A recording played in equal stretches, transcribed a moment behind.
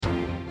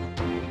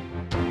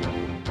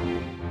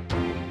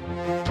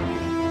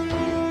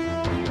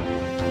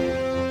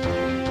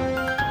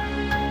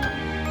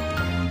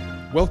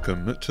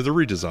Welcome to The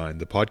Redesign,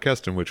 the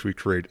podcast in which we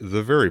create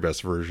the very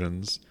best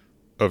versions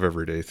of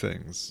everyday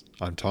things.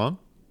 I'm Tom.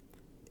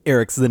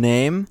 Eric's the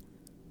name,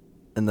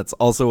 and that's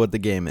also what the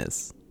game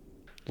is.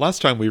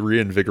 Last time we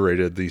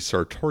reinvigorated the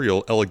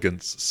sartorial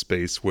elegance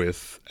space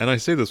with, and I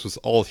say this with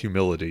all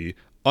humility,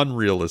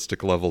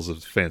 unrealistic levels of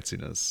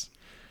fanciness.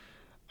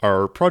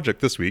 Our project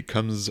this week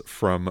comes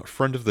from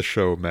friend of the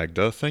show,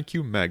 Magda. Thank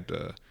you,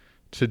 Magda.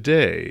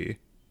 Today,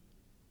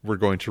 we're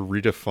going to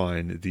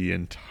redefine the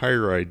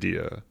entire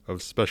idea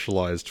of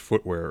specialized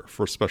footwear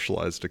for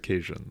specialized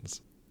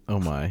occasions.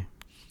 Oh my.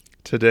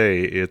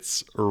 Today,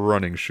 it's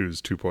running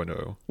shoes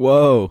 2.0.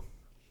 Whoa.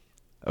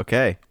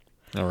 Okay.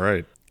 All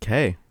right.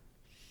 Okay.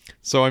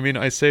 So, I mean,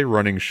 I say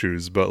running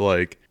shoes, but,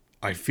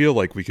 I feel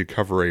like we could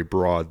cover a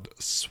broad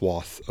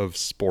swath of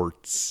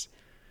sports,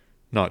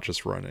 not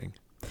just running.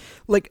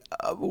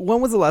 When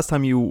was the last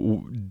time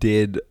you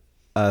did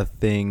a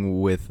thing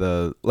with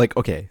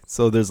okay,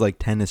 so there's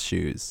tennis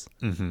shoes.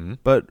 Mm-hmm.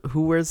 But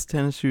who wears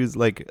tennis shoes?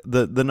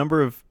 The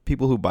number of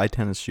people who buy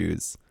tennis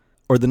shoes,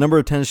 or the number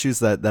of tennis shoes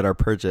that are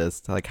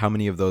purchased, how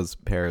many of those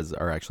pairs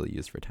are actually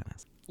used for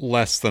tennis?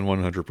 Less than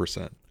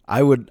 100%.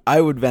 I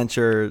would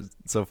venture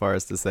so far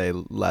as to say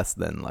less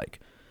than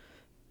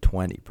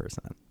 20%.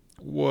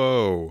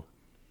 Whoa.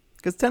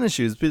 Because tennis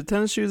shoes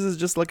is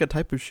just a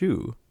type of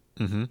shoe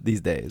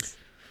these days.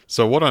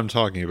 So what I'm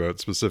talking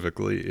about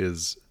specifically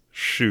is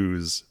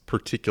shoes,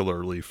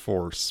 particularly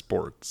for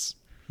sports.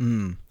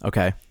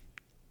 Okay.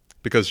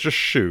 Because just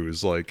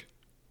shoes,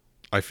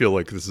 I feel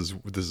like this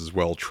is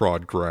well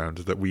trod ground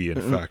that we in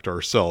fact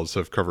ourselves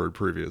have covered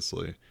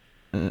previously.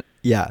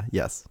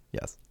 Yes.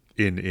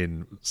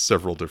 In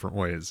several different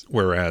ways.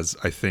 Whereas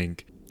I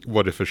think,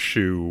 what if a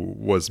shoe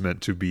was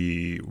meant to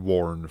be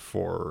worn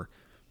for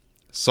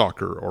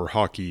soccer or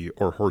hockey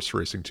or horse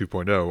racing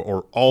 2.0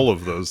 or all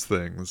of those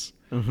things?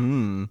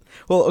 Mm-hmm.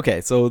 Well,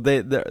 okay, so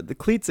the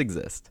cleats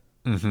exist.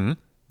 Mm-hmm.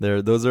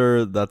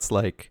 That's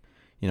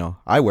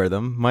I wear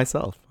them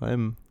myself.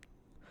 I'm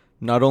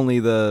not only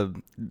the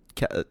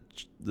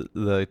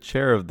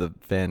chair of the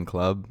fan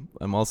club.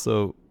 I'm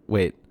also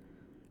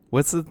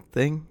what's the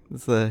thing?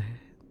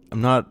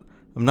 I'm not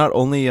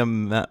only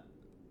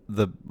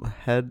the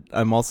head.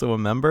 I'm also a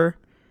member.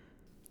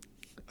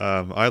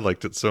 I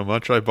liked it so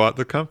much I bought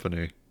the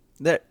company.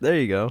 There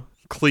you go.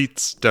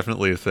 Cleats,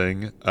 definitely a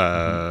thing.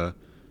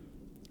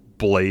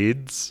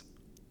 Blades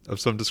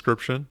of some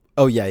description.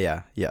 Oh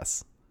yeah,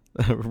 yes.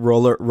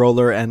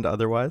 roller and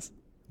otherwise.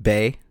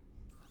 Bay.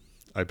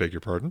 I beg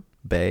your pardon?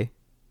 Bay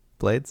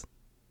blades.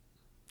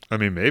 I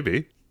mean,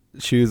 maybe.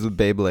 Shoes with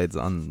bay blades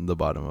on the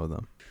bottom of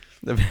them.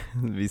 That'd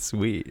be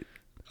sweet.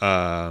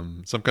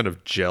 Some kind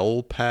of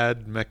gel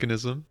pad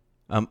mechanism.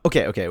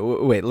 Okay.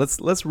 Wait.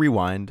 Let's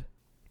rewind.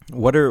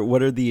 What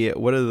are the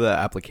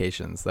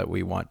applications that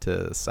we want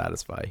to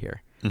satisfy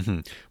here?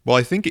 Mm-hmm. Well,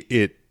 I think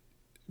it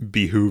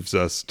behooves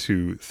us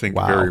to think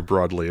very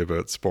broadly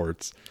about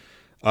sports.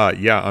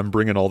 I'm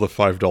bringing all the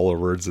 $5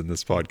 words in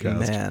this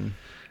podcast. Man,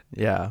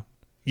 yeah.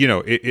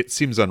 It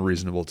seems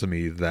unreasonable to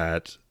me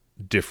that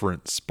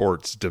different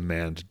sports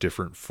demand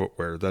different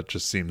footwear. That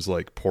just seems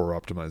like poor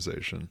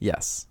optimization.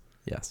 Yes,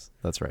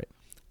 that's right.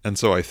 And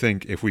so I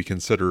think if we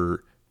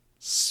consider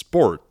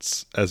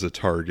sports as a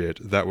target,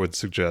 that would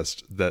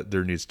suggest that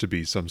there needs to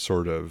be some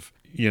sort of,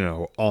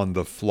 on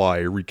the fly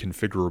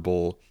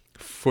reconfigurable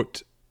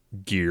foot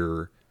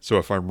gear. So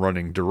if I'm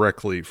running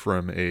directly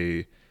from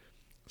a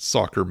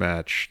soccer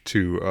match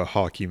to a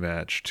hockey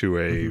match to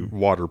a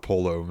water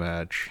polo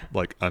match,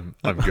 I'm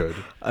good.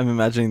 I'm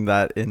imagining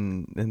that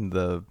in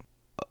the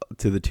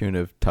to the tune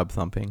of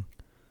Tubthumpin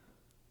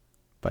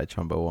by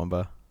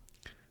Chumbawamba.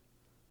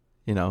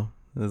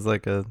 There's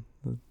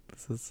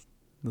this is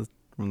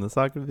from the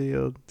soccer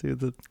field to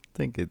the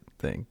think it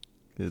thing.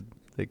 It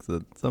takes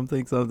a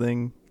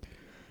something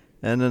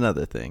and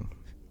another thing.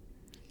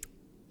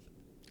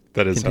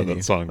 That is Continue. How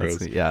that song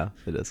goes. Yeah,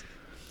 it is.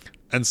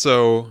 And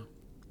so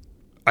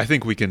I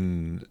think we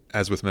can,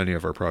 as with many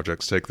of our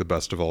projects, take the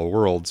best of all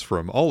worlds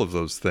from all of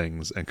those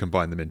things and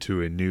combine them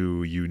into a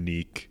new,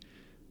 unique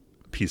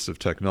piece of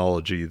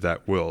technology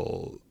that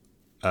will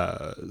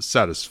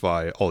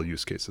satisfy all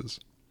use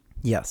cases.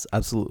 Yes,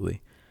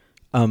 absolutely.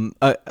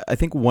 I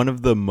think one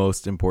of the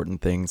most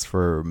important things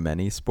for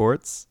many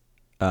sports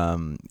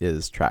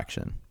is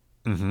traction.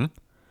 Mm-hmm.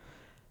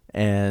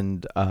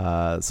 And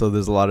so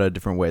there's a lot of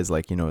different ways,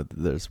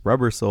 there's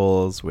rubber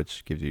soles,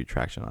 which gives you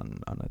traction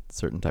on a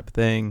certain type of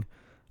thing.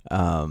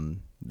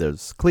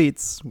 There's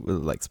cleats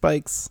with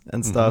spikes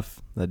and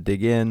stuff that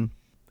dig in,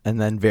 and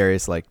then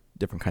various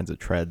different kinds of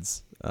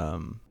treads.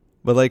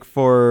 But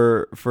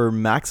for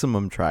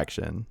maximum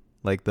traction,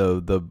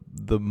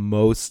 the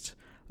most,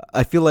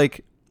 I feel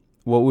like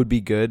what would be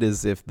good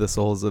is if the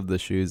soles of the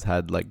shoes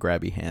had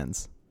grabby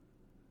hands.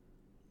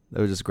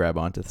 They would just grab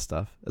onto the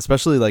stuff,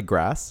 especially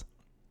grass.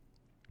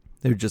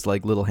 They're just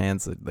little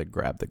hands that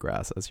grab the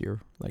grass as you're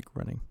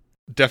running.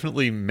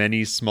 definitely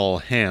many small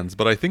hands,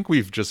 but I think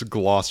we've just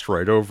glossed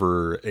right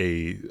over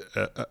a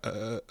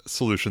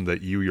solution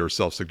that you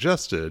yourself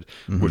suggested,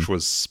 which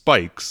was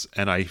spikes,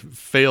 and I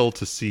fail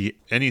to see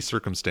any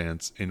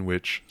circumstance in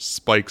which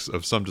spikes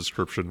of some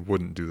description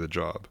wouldn't do the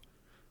job.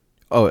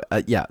 Oh,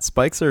 yeah,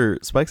 spikes are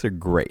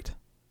great.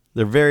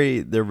 They're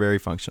very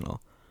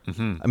functional.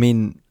 I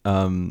mean,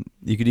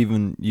 you could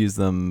even use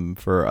them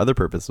for other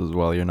purposes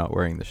while you're not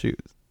wearing the shoes.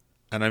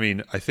 And I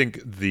mean, I think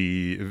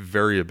the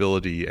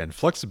variability and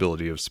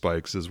flexibility of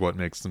spikes is what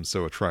makes them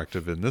so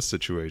attractive in this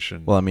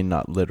situation. Well, I mean,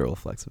 not literal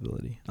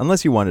flexibility.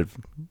 Unless you wanted,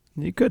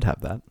 you could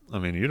have that. I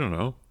mean, you don't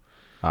know.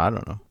 I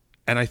don't know.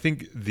 And I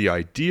think the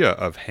idea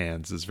of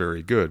hands is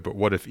very good, but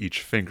what if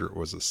each finger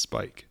was a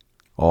spike?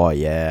 Oh,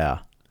 yeah.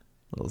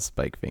 Little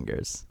spike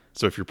fingers.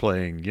 So if you're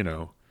playing,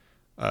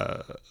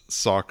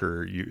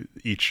 soccer,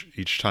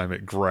 each time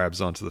it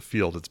grabs onto the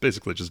field, it's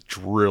basically just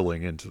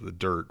drilling into the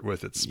dirt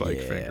with its spike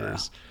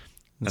fingers.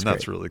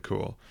 That's really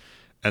cool.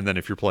 And then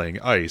if you're playing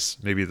ice,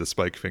 maybe the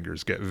spike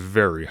fingers get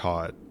very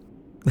hot.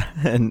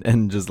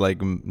 and just like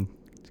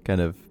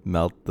kind of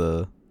melt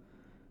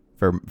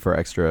for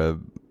extra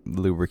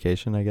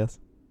lubrication, I guess.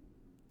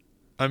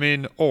 I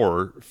mean,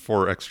 or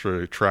for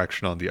extra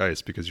traction on the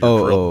ice because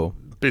you're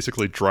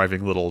basically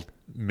driving little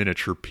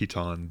miniature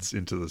pitons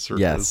into the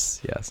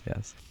surface. Yes.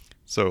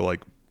 So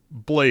like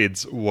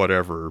blades,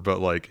 whatever, but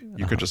like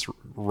you could just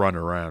run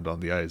around on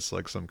the ice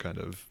like some kind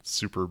of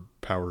super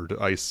powered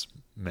ice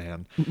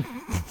man.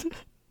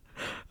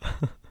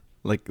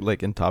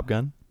 like in Top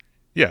Gun?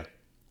 Yeah.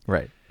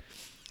 Right.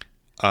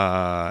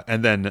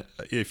 And then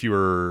if you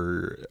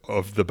were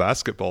of the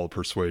basketball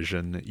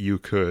persuasion, you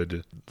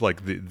could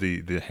like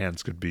the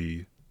hands could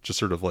be just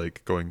sort of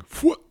like going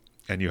whoop,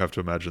 and you have to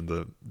imagine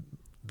the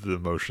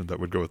motion that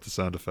would go with the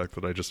sound effect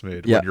that I just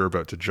made when you're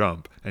about to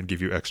jump and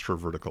give you extra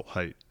vertical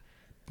height.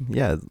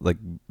 Yeah, like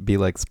be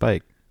like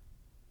Spike.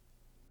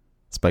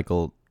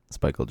 Spikle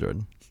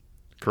Jordan.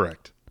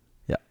 Correct.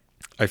 Yeah.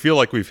 I feel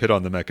like we've hit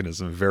on the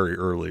mechanism very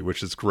early,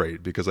 which is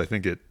great because I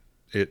think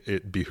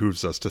it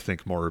behooves us to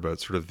think more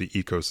about sort of the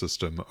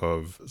ecosystem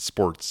of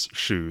sports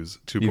shoes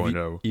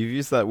 2.0. You've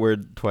used that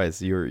word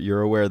twice.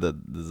 You're aware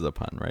that this is a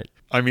pun, right?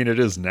 I mean, it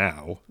is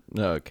now.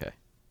 Okay.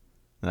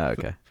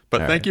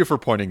 But thank you for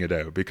pointing it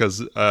out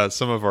because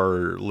some of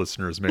our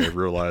listeners may have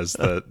realized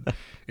that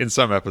in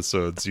some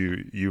episodes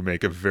you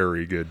make a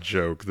very good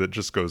joke that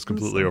just goes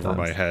completely over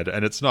my head.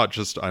 And it's not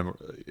just I'm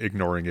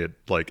ignoring it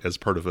like as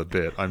part of a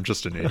bit. I'm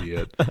just an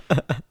idiot.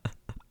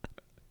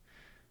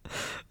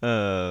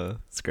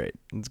 It's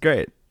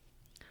great.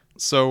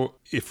 So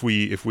if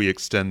we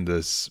extend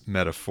this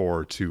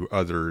metaphor to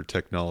other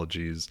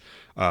technologies,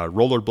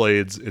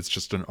 rollerblades, it's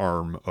just an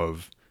arm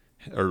of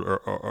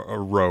a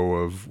row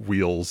of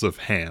wheels of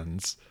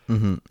hands.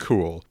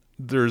 Cool.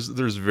 There's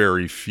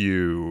very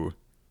few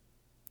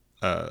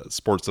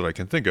sports that I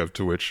can think of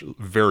to which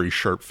very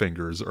sharp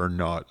fingers are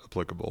not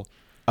applicable.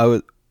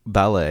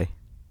 Ballet.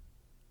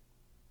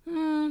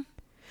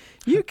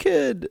 You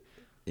could,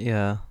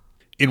 yeah.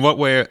 In what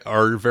way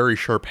are very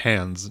sharp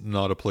hands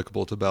not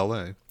applicable to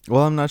ballet?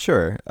 Well, I'm not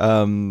sure.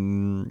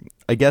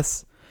 I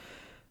guess.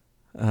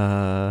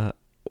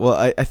 Well,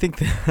 I think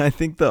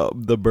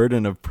the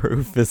burden of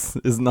proof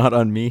is not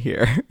on me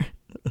here.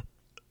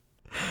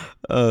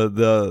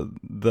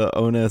 The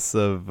onus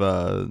of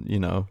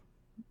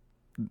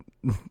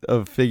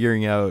of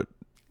figuring out.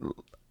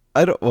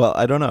 I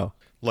don't know.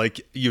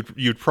 Like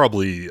you'd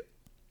probably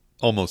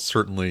almost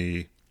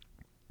certainly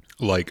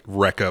like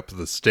wreck up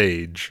the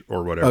stage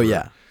or whatever. Oh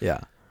yeah.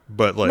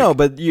 But like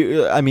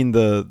I mean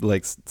the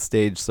like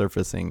stage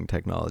surfacing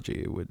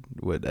technology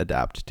would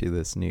adapt to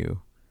this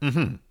new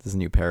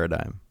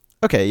paradigm.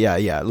 Okay,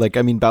 yeah. Like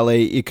I mean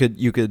ballet, you could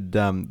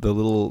the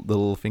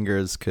little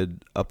fingers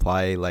could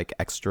apply like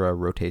extra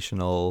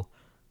rotational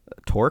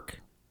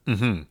torque.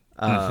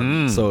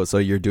 So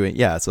you're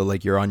doing so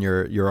like you're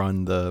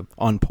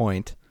on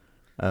point.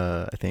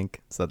 I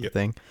think is that the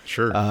thing?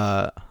 Sure.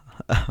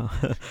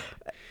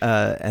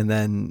 And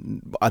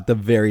then at the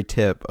very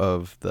tip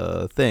of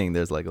the thing,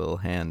 there's like a little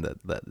hand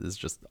that is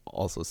just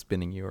also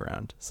spinning you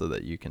around, so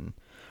that you can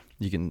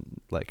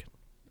like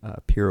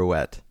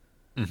pirouette.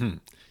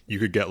 You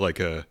could get like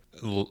a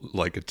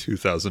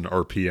 2,000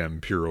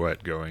 RPM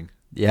pirouette going.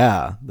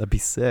 Yeah, that'd be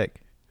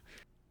sick.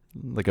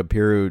 Like a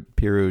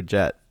Piru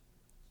jet.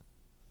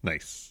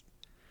 Nice.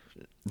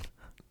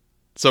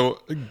 So,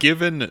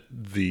 given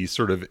the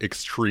sort of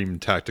extreme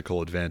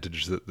tactical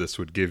advantage that this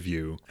would give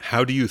you,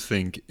 how do you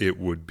think it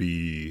would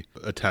be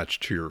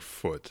attached to your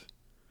foot?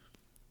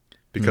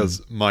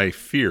 Because my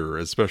fear,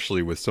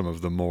 especially with some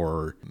of the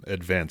more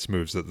advanced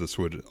moves that this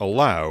would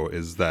allow,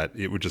 is that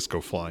it would just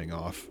go flying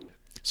off.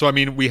 So, I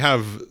mean, we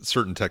have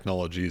certain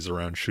technologies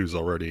around shoes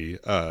already.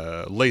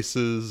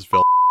 Laces,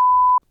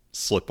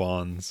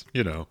 slip-ons,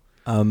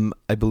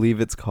 I believe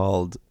it's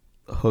called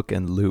hook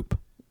and loop.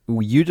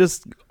 You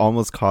just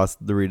almost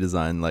cost the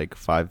redesign like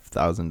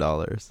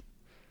 $5,000.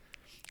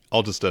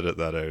 I'll just edit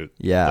that out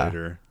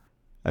later.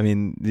 I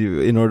mean,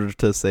 in order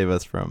to save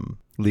us from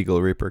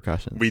legal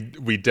repercussions.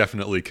 We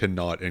definitely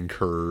cannot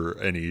incur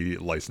any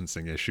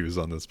licensing issues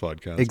on this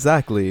podcast.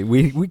 Exactly.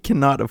 We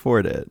cannot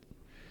afford it.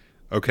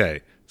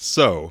 Okay,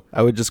 so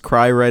I would just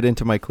cry right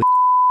into my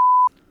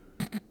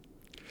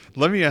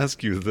let me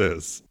ask you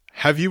this.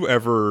 Have you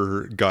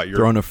ever got your...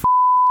 thrown a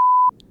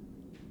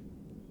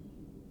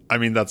I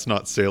mean, that's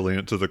not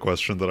salient to the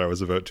question that I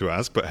was about to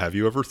ask, but have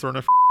you ever thrown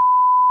a...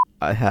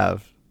 I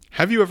have.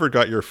 Have you ever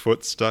got your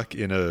foot stuck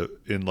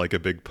in like a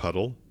big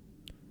puddle?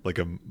 Like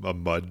a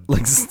mud?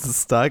 Like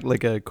stuck,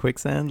 like a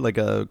quicksand, like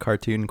a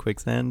cartoon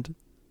quicksand?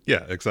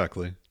 Yeah,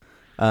 exactly.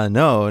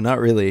 No, not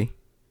really.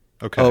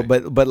 Okay. Oh,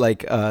 but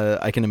like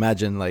I can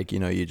imagine, like,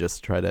 you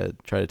just try to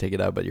take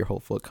it out, but your whole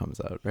foot comes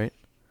out, right?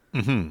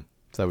 Mm-hmm.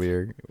 Is that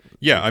weird?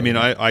 Yeah, I mean,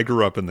 I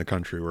grew up in the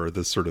country where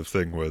this sort of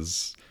thing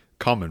was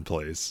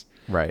commonplace.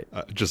 Right.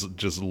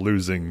 Just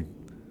losing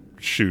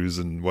shoes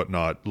and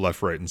whatnot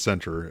left, right, and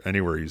center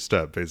anywhere you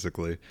step,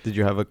 basically. Did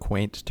you have a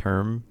quaint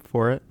term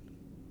for it?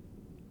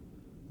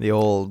 The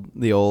old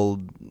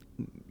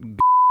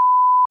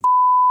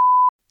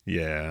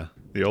Yeah,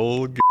 the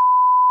old...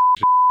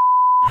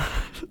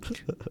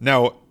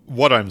 Now,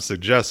 what I'm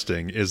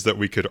suggesting is that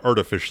we could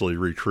artificially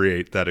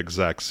recreate that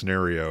exact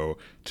scenario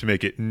to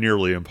make it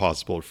nearly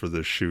impossible for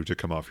this shoe to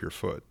come off your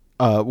foot.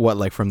 What,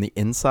 like from the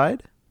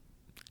inside?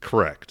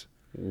 Correct.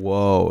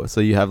 Whoa! So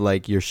you have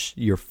like your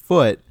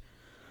foot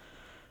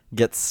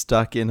gets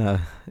stuck in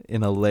a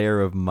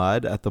layer of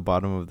mud at the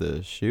bottom of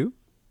the shoe.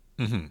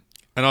 Mm-hmm.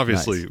 And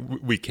obviously, Nice.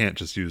 we can't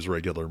just use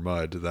regular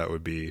mud. That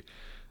would be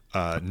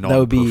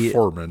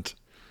non-performant.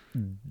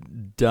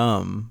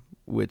 Dumb,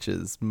 which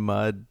is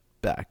mud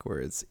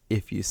backwards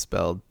if you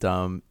spell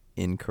dumb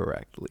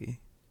incorrectly.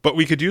 But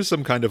we could use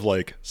some kind of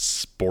like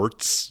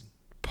sports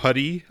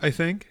putty, I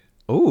think.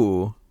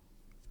 Ooh.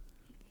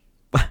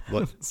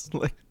 It's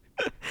like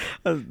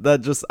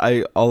that just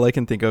all I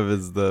can think of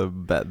is the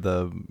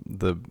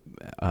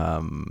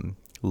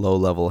low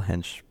level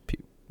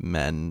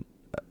men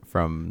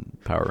from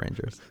Power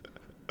Rangers.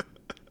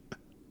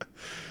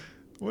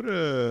 What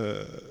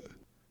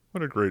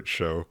a great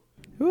show.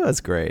 Ooh,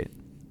 that's great.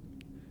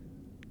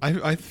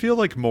 I feel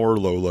like more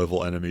low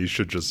level enemies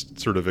should just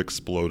sort of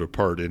explode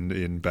apart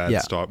in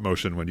bad stop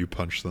motion when you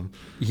punch them.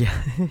 Yeah.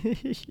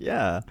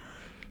 Yeah.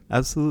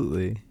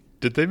 Absolutely.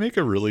 Did they make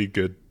a really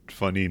good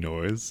funny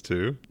noise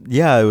too?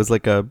 Yeah, it was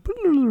like a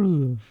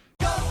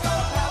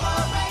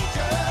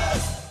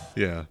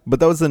Yeah. but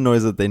that was the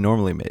noise that they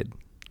normally made.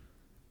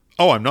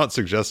 Oh, I'm not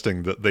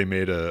suggesting that they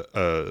made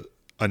a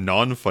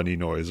non-funny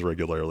noise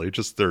regularly.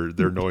 Just their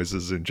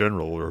noises in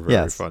general were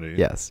very funny.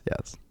 Yes.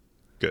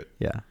 Good.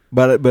 Yeah.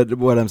 But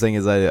what I'm saying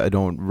is I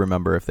don't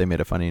remember if they made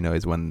a funny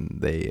noise when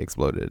they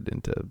exploded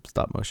into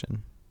stop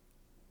motion.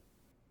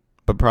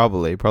 But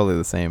probably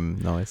the same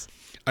noise.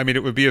 I mean,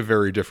 it would be a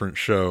very different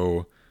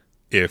show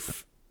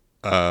if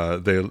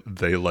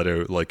they let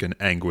out like an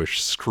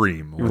anguish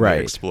scream when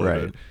they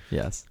exploded. Right.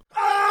 Yes.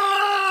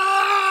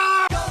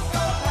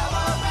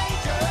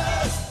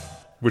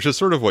 Which is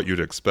sort of what you'd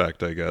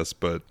expect, I guess,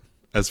 but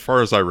as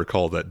far as I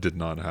recall, that did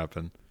not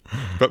happen.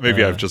 But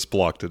maybe I've just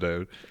blocked it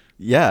out.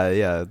 Yeah,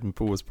 it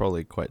was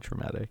probably quite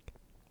traumatic.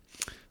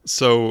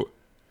 So,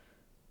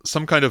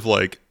 some kind of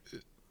like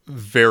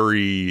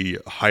very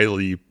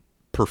highly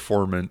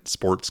performant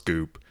sports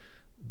goop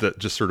that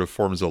just sort of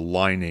forms a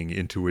lining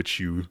into which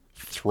you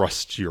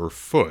thrust your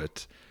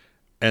foot,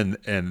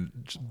 and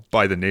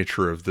by the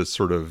nature of this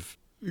sort of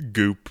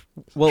goop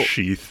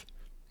sheath.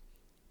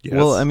 Yes.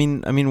 Well, I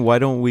mean, why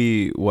don't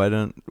we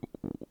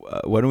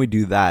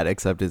do that?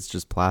 Except it's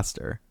just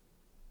plaster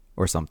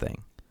or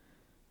something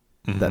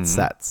that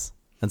sets,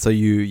 and so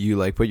you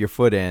like put your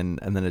foot in,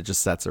 and then it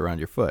just sets around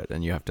your foot,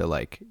 and you have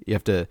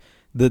to.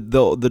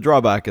 The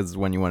drawback is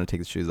when you want to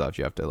take the shoes off,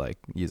 you have to like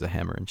use a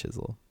hammer and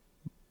chisel,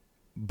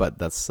 but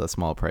that's a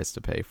small price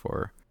to pay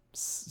for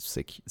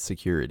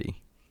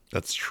security.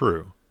 That's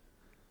true.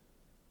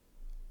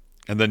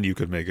 And then you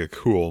could make a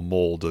cool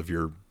mold of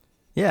your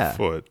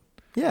foot.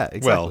 Yeah,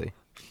 exactly. Well,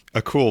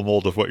 a cool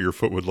mold of what your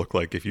foot would look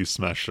like if you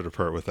smashed it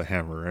apart with a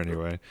hammer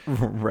anyway.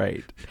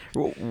 Right.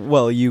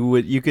 Well,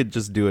 you could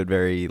just do it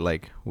very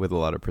like with a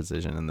lot of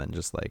precision and then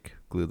just like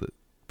glue the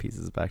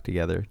pieces back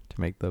together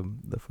to make the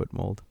foot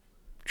mold.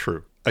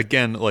 True.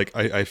 Again, like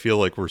I feel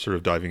like we're sort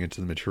of diving into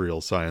the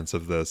material science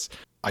of this.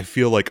 I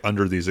feel like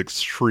under these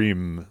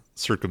extreme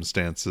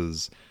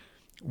circumstances,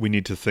 we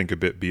need to think a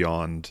bit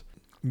beyond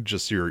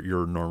just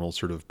your normal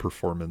sort of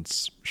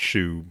performance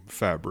shoe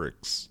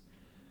fabrics.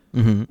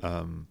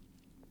 Mm-hmm.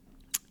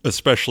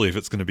 Especially if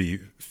it's going to be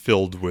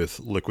filled with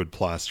liquid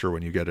plaster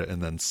when you get it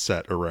and then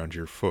set around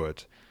your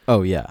foot.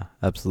 Oh yeah,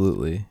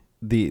 absolutely.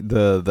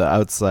 The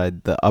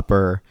outside, the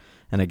upper,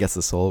 and I guess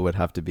the sole would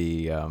have to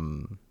be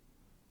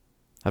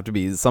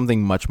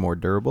something much more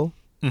durable.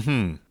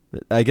 Mm-hmm.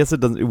 I guess it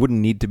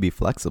wouldn't need to be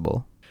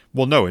flexible.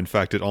 Well, no, in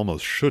fact, it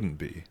almost shouldn't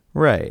be.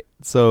 Right.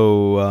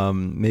 So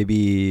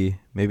maybe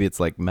it's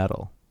like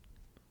metal.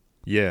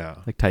 Yeah.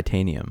 Like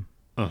titanium.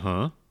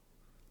 Uh-huh.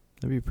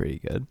 That'd be pretty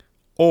good.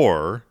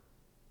 Or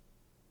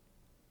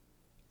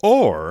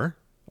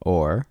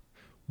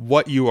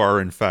what you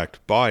are in fact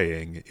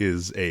buying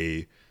is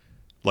a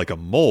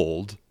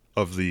mold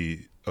of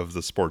the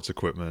sports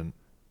equipment,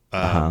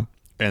 Uh-huh.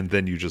 and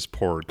then you just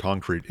pour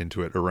concrete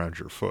into it around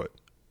your foot.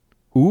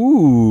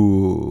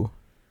 Ooh.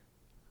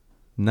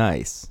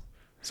 Nice.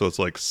 So it's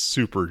like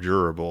super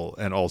durable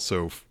and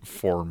also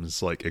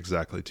forms like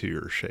exactly to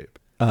your shape.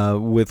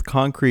 With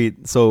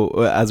concrete, so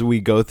as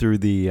we go through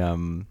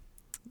the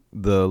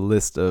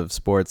list of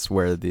sports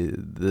where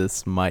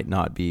this might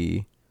not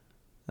be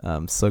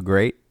so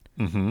great,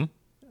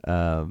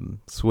 Mm-hmm.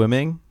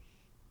 swimming,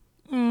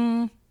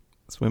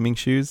 swimming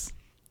shoes.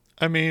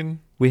 I mean,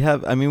 We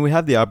have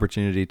the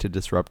opportunity to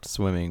disrupt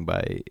swimming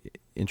by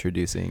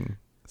introducing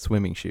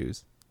swimming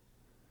shoes,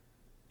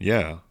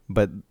 yeah.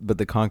 but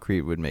the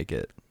concrete would make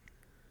it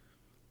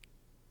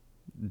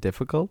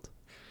difficult.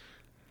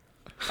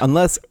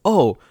 Unless,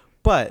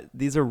 but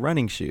these are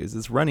running shoes.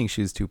 It's running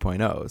shoes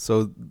 2.0.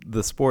 So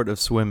the sport of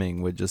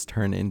swimming would just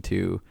turn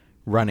into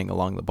running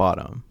along the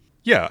bottom.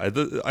 Yeah,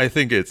 I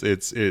think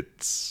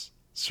it's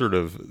sort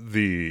of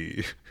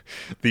the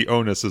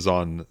onus is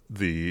on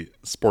the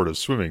sport of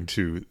swimming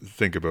to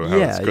think about how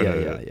it's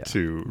going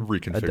to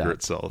reconfigure Adapt.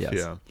 itself.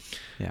 Yes.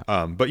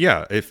 Yeah. But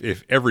yeah,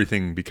 if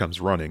everything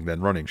becomes running, then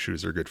running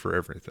shoes are good for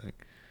everything.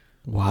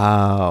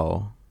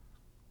 Wow.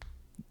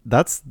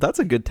 That's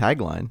a good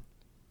tagline.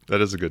 That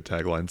is a good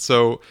tagline.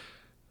 So,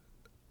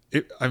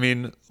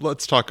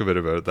 let's talk a bit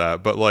about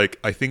that. But like,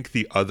 I think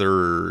the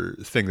other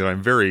thing that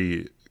I'm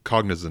very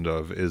cognizant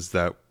of is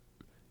that,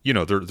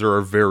 there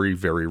are very,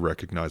 very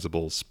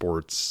recognizable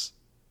sports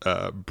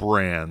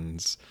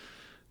brands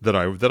that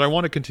I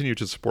want to continue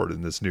to support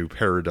in this new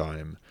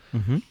paradigm.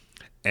 Mm-hmm.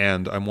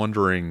 And I'm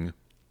wondering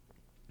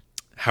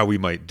how we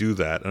might do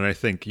that. And I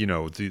think,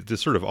 the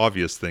sort of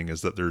obvious thing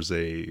is that there's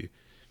a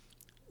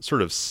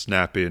sort of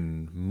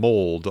snap-in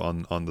mold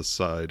on the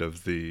side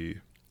of the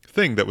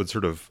thing that would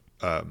sort of,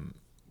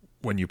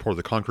 when you pour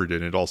the concrete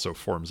in, it also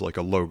forms like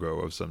a logo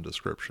of some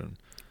description.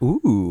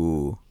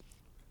 Ooh.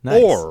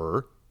 Nice.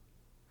 Or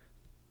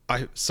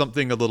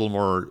something a little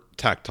more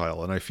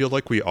tactile. And I feel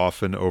like we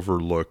often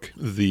overlook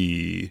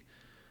the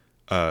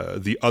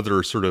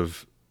other sort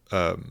of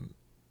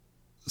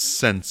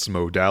sense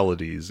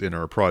modalities in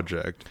our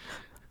project.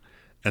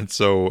 And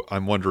so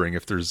I'm wondering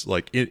if there's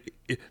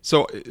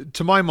so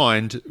to my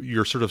mind,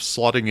 you're sort of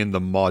slotting in the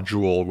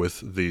module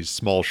with the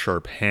small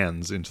sharp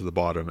hands into the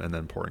bottom and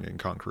then pouring in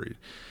concrete.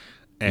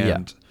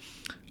 And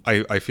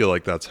I feel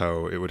like that's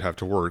how it would have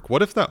to work.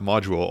 What if that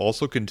module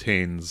also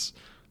contains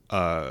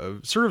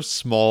sort of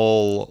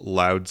small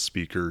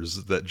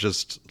loudspeakers that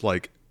just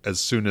like as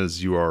soon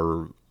as you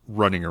are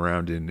running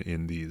around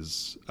in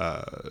these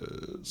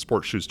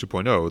Sport Shoes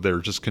 2.0, they're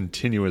just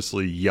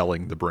continuously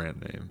yelling the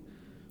brand name.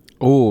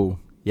 Oh,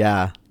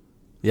 yeah.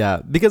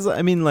 Yeah, because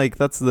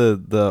that's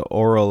the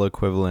oral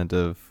equivalent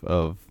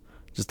of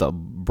just a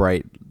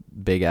bright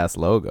big ass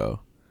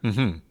logo.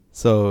 Mm-hmm.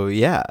 So,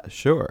 yeah,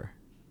 sure.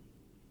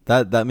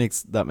 That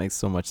makes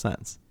so much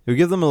sense. It would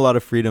give them a lot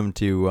of freedom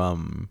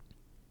to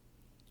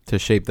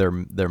shape their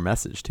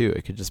message too.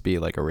 It could just be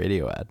like a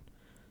radio ad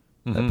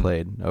that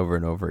played over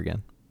and over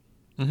again.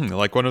 Mm-hmm.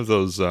 Like one of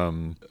those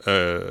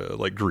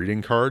like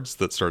greeting cards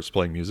that starts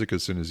playing music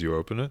as soon as you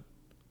open it.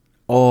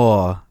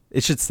 Oh,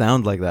 it should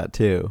sound like that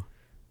too.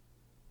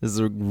 This is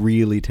a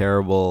really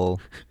terrible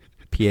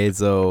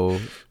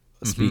piezo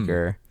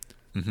speaker.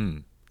 Mm-hmm.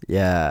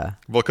 Yeah.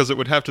 Well, because it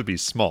would have to be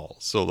small.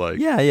 So like,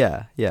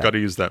 yeah. got to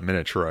use that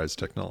miniaturized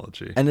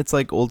technology. And it's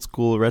like old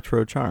school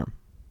retro charm.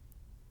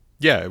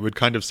 Yeah, it would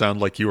kind of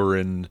sound like you were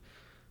in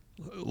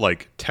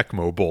like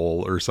Tecmo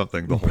Bowl or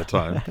something the whole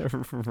time.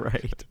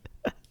 Right.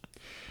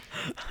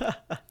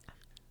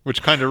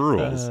 Which kind of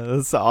rules.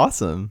 That's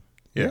awesome.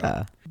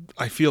 Yeah.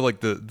 I feel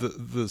like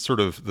the sort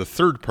of the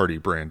third party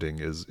branding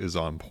is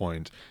on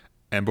point.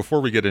 And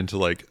before we get into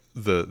like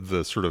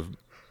the sort of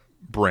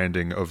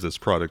branding of this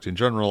product in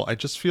general, I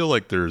just feel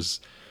like there's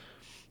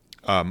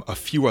a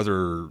few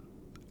other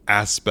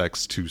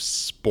aspects to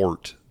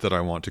sport that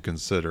I want to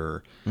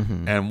consider.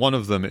 Mm-hmm. And one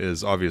of them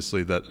is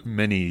obviously that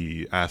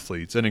many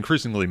athletes, and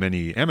increasingly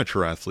many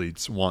amateur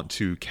athletes, want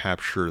to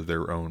capture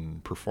their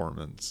own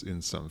performance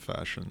in some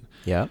fashion.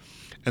 Yeah.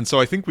 And so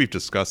I think we've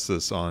discussed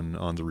this on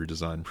the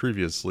redesign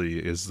previously,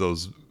 is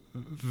those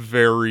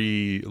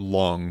very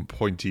long,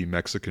 pointy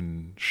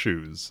Mexican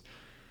shoes.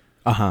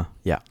 Uh-huh.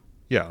 Yeah.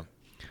 Yeah.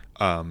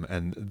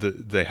 And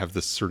they have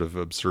this sort of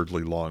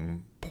absurdly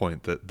long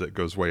point that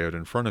goes way out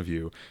in front of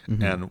you.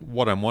 Mm-hmm. And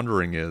what I'm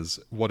wondering is,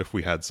 what if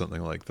we had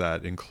something like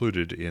that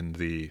included in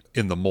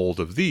the mold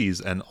of these,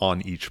 and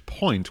on each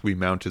point we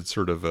mounted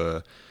sort of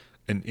an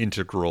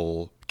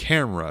integral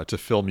camera to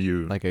film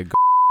you like a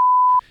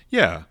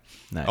yeah.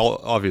 Nice.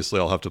 I'll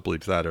have to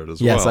bleep that out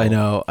as well. Yes, I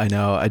know.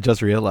 I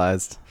just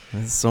realized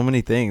there's so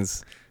many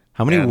things.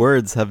 How many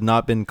words have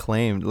not been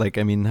claimed? Like,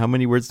 how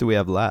many words do we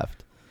have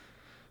left?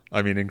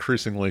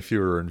 Increasingly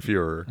fewer and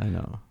fewer. I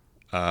know.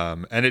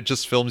 And it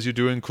just films you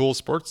doing cool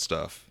sports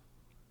stuff.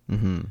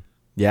 Mm-hmm.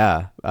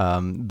 Yeah.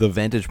 The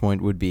vantage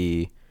point would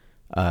be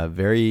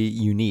very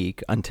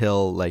unique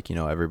until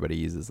everybody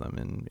uses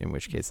them, in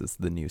which case it's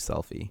the new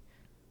selfie.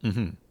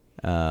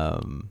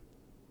 Um,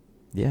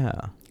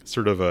 yeah,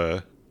 Sort of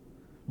a,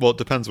 well, it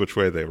depends which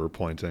way they were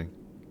pointing.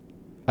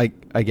 I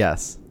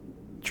guess.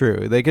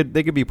 True. They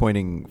could be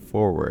pointing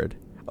forward.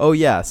 Oh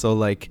yeah. So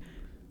like,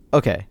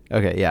 okay,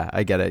 yeah,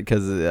 I get it.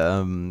 Because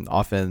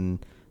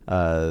often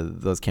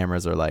those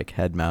cameras are like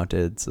head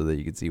mounted so that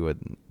you can see what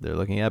they're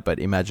looking at. But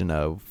imagine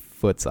a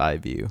foot's eye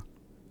view.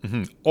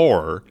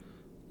 Or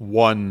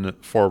one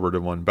forward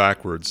and one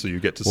backward, so you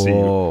get to see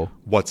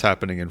what's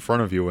happening in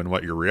front of you and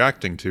what you're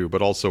reacting to,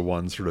 but also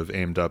one sort of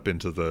aimed up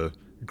into the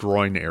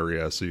groin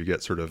area, so you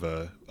get sort of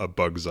a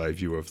bug's eye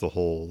view of the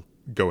whole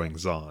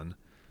goings on.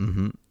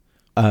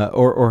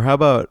 Or how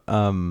about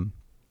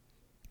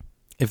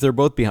if they're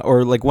both behind,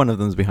 or like one of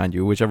them's behind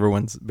you, whichever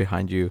one's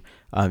behind you,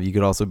 you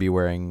could also be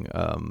wearing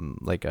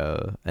like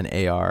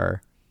an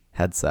AR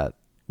headset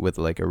with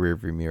like a rear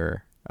view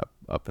mirror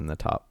up in the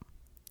top.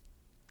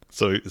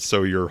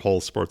 So your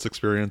whole sports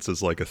experience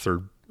is like a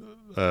third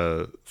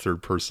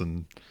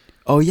person.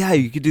 Oh yeah,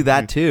 you could do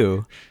that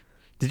too.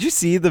 Did you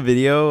see the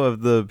video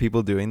of the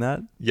people doing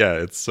that? Yeah,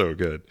 it's so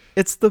good.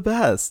 It's the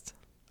best.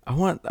 I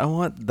want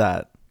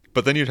that.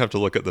 But then you'd have to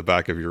look at the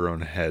back of your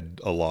own head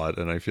a lot,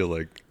 and I feel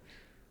like,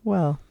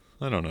 well,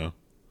 I don't know.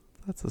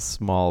 That's a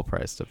small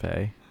price to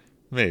pay.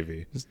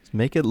 Maybe. Just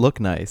make it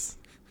look nice.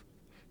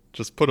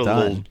 Just put a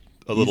Done.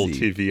 little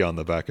Easy. TV on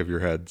the back of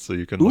your head so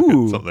you can look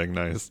at something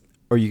nice.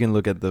 Or you can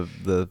look at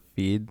the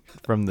feed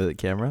from the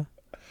camera.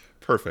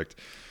 Perfect.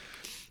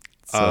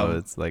 So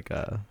it's like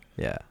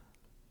yeah.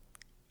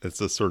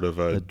 It's a sort of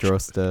a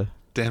Drosta.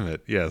 Damn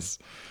it, yes.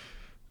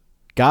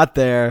 Got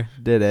there.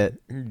 Did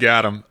it.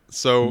 Got him.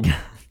 So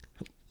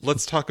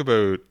let's talk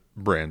about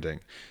branding.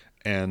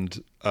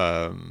 And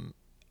I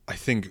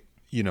think,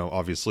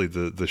 obviously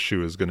the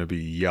shoe is going to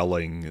be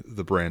yelling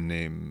the brand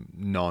name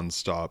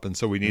nonstop. And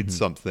so we need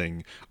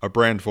something, a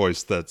brand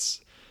voice that's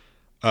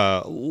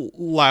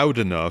loud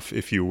enough,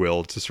 if you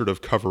will, to sort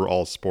of cover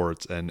all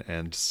sports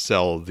and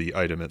sell the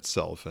item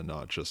itself and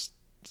not just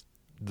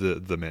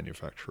the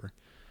manufacturer.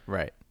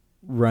 Right.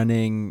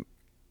 Running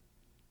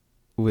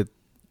with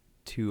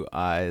 2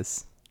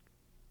 eyes.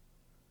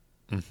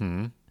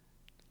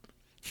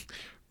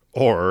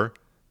 Or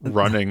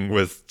running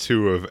with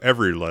 2 of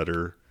every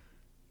letter.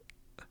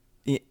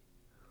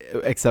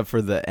 Except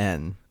for the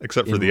N.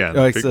 Except for the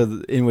N.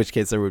 So in which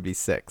case there would be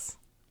 6.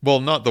 Well,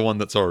 not the one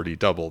that's already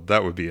doubled.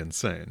 That would be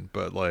insane.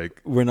 But like,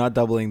 we're not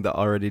doubling the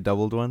already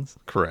doubled ones?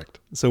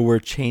 Correct. So we're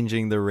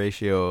changing the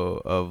ratio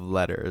of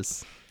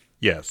letters.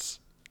 Yes.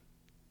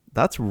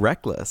 That's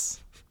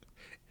reckless.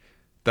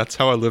 That's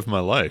how I live my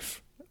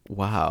life.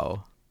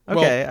 Wow.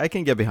 Okay, I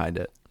can get behind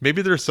it.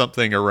 Maybe there's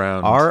something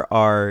around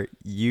RRUUNNINNGG.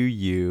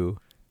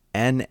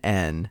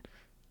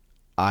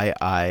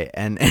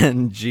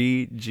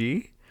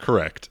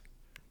 Correct.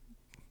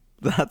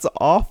 That's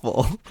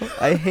awful.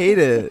 I hate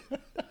it.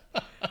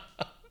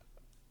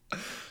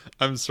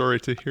 I'm sorry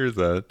to hear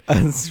that.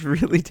 It's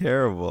really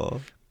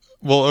terrible.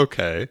 Well,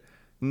 okay.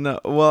 No,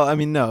 well, I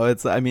mean, no,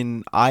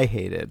 I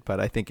hate it,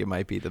 but I think it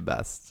might be the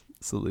best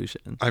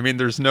solution. I mean,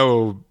 there's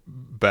no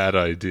bad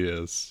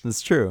ideas.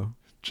 It's true.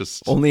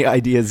 Just only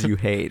ideas you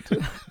hate.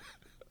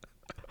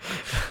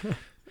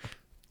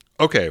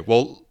 Okay,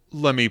 well,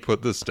 let me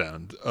put this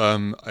down.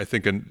 I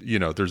think,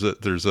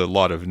 there's a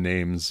lot of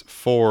names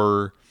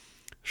for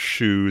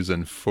shoes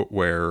and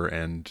footwear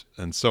and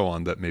so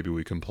on that maybe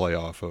we can play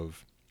off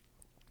of.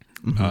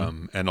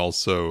 And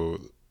also,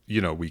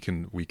 we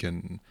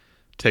can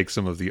take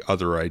some of the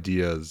other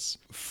ideas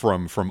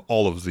from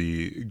all of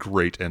the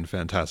great and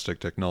fantastic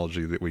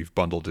technology that we've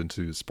bundled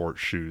into sports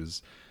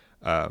shoes,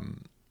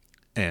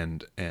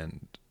 and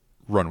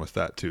run with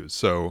that too.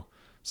 So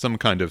some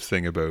kind of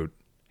thing about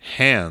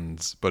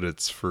hands, but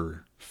it's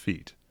for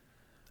feet.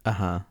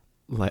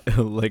 Like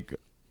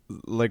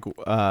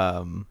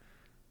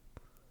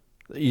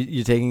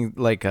you're taking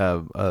like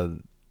a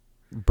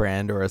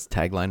brand or a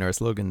tagline or a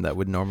slogan that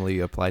would normally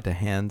apply to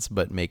hands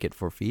but make it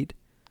for feet?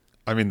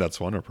 I mean, that's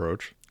one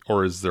approach.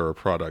 Or is there a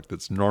product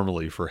that's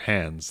normally for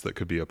hands that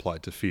could be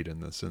applied to feet in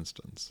this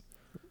instance?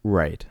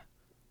 Right.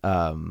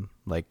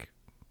 Like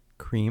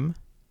cream?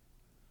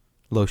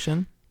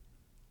 Lotion?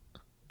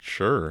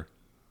 Sure.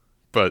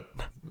 But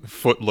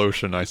foot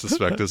lotion, I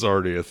suspect, is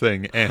already a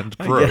thing and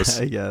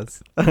gross.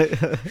 Yes.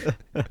 It's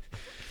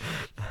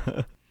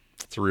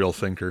a real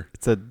thinker.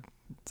 It's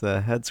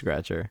a head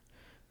scratcher.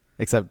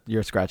 Except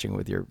you're scratching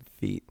with your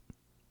feet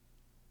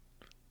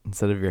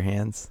instead of your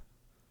hands.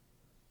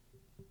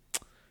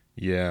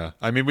 Yeah.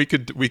 I mean, we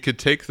could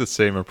take the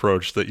same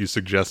approach that you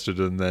suggested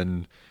and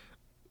then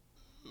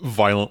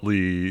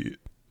violently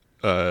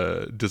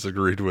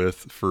disagreed with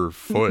for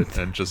foot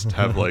and just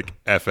have like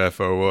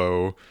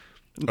FFOO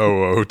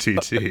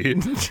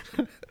OOTT.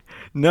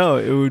 No,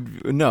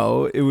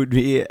 it would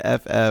be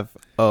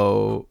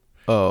FFOOTT.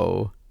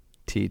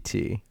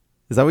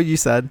 Is that what you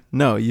said?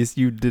 No,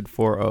 you did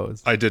 4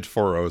 O's. I did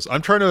 4 O's.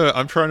 I'm trying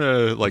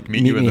to like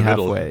meet you in the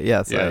halfway. middle.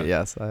 Yes,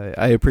 Yeah.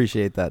 I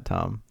appreciate that,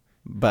 Tom.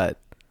 But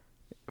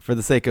for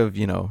the sake of,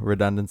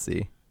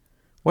 redundancy,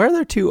 why are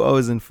there 2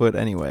 O's in foot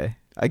anyway?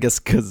 I guess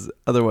because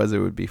otherwise it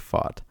would be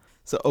fought.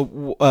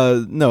 So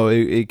no,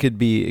 it could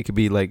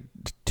be like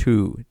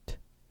toot.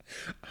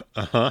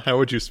 How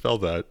would you spell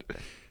that?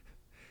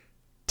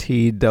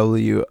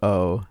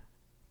 TWOT.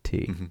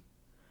 Mm-hmm.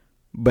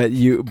 But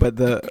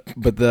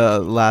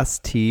the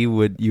last T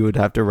you would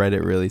have to write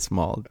it really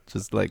small,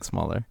 just like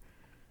smaller.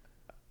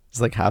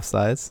 Just like half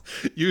size.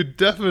 You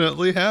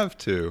definitely have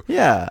to.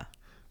 Yeah.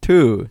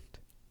 Toot.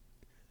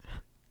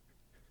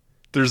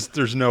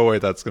 There's no way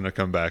that's going to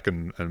come back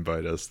and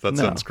bite us. That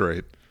No. sounds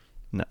great.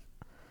 No.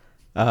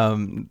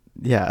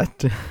 Yeah.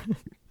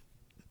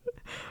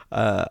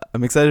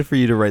 I'm excited for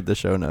you to write the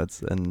show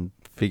notes and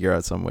figure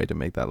out some way to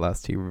make that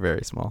last T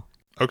very small.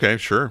 Okay,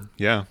 sure.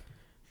 Yeah.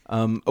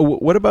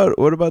 What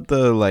about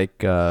the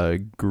like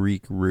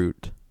Greek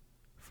root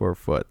for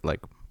foot,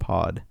 like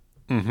pod?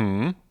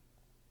 Mm-hmm.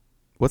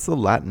 What's the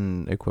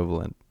Latin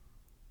equivalent?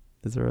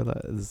 Is there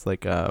is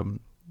like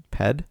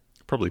ped?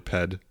 Probably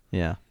ped.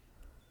 Yeah.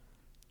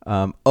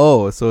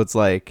 So it's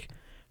like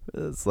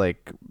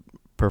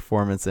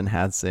performance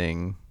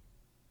enhancing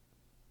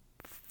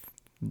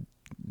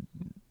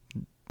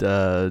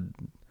the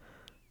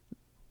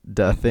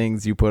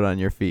things you put on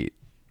your feet.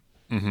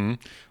 Mm-hmm.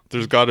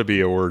 There's got to be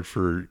a word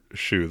for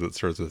shoe that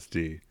starts with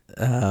D.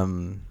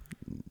 Well,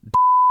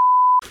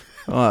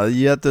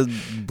 you have to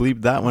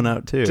bleep that one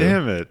out too.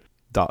 Damn it.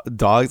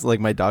 Dogs, like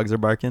my dogs are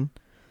barking.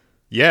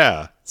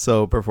 Yeah.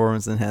 So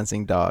performance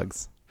enhancing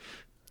dogs.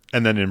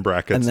 And then in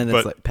brackets, And then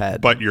it's like pad.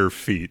 But your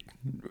feet.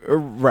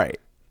 Right.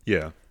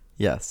 Yeah.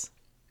 Yes.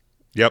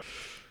 Yep.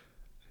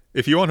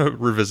 If you want to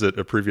revisit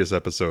a previous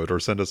episode or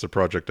send us a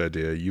project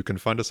idea, you can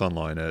find us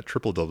online at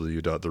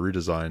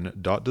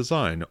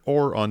www.theredesign.design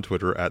or on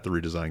Twitter at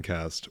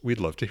TheRedesignCast.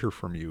 We'd love to hear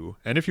from you.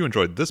 And if you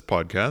enjoyed this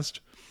podcast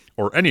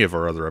or any of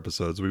our other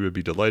episodes, we would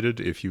be delighted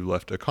if you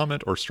left a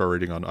comment or star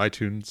rating on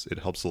iTunes. It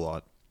helps a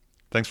lot.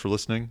 Thanks for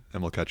listening,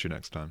 and we'll catch you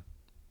next time.